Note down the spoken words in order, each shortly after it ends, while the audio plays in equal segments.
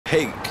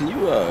Hey, can you,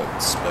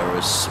 spare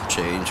us some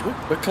change?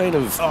 What kind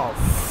of... Oh,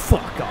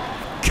 fuck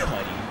off,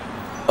 Cuddy.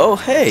 Oh,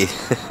 hey!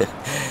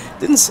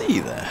 Didn't see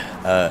you there.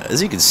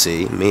 As you can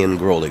see, me and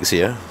Grolix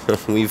here,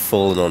 we've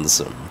fallen on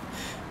some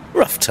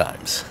rough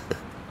times.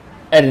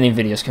 Editing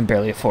videos can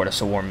barely afford us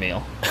a warm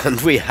meal.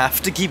 And we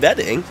have to keep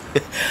editing,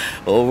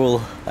 or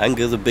we'll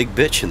anger the big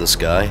bitch in the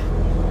sky.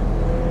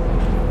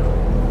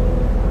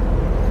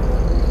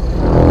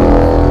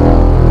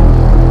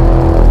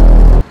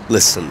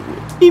 Listen,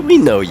 we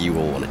know you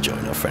all want to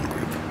join our friend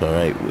group,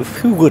 alright?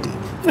 Who wouldn't?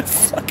 We're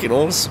fucking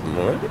awesome,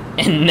 alright?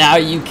 And now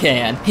you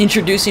can.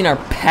 Introducing our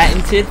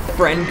patented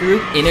friend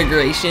group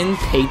integration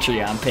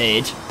Patreon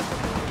page.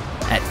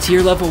 At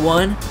tier level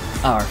 1,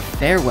 our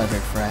fair weather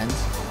friends,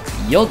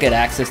 you'll get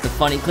access to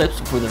funny clips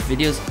before the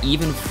video's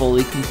even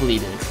fully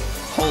completed.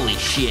 Holy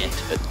shit.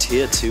 At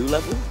tier 2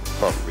 level,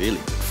 our really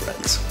good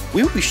friends,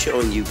 we'll be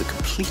showing you the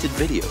completed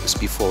videos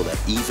before they're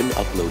even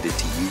uploaded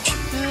to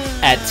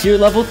YouTube. At tier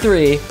level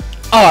 3,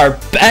 our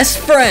best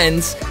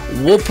friends,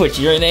 we'll put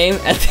your name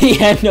at the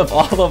end of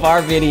all of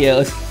our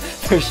videos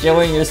for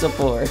showing your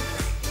support.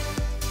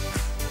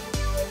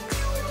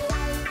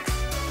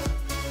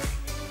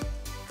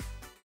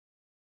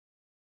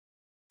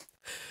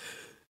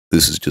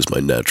 This is just my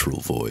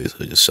natural voice.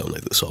 I just sound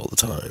like this all the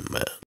time,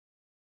 man.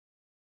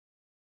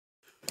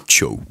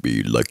 Choke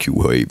me like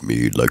you hate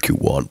me, like you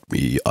want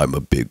me. I'm a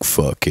big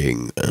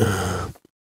fucking...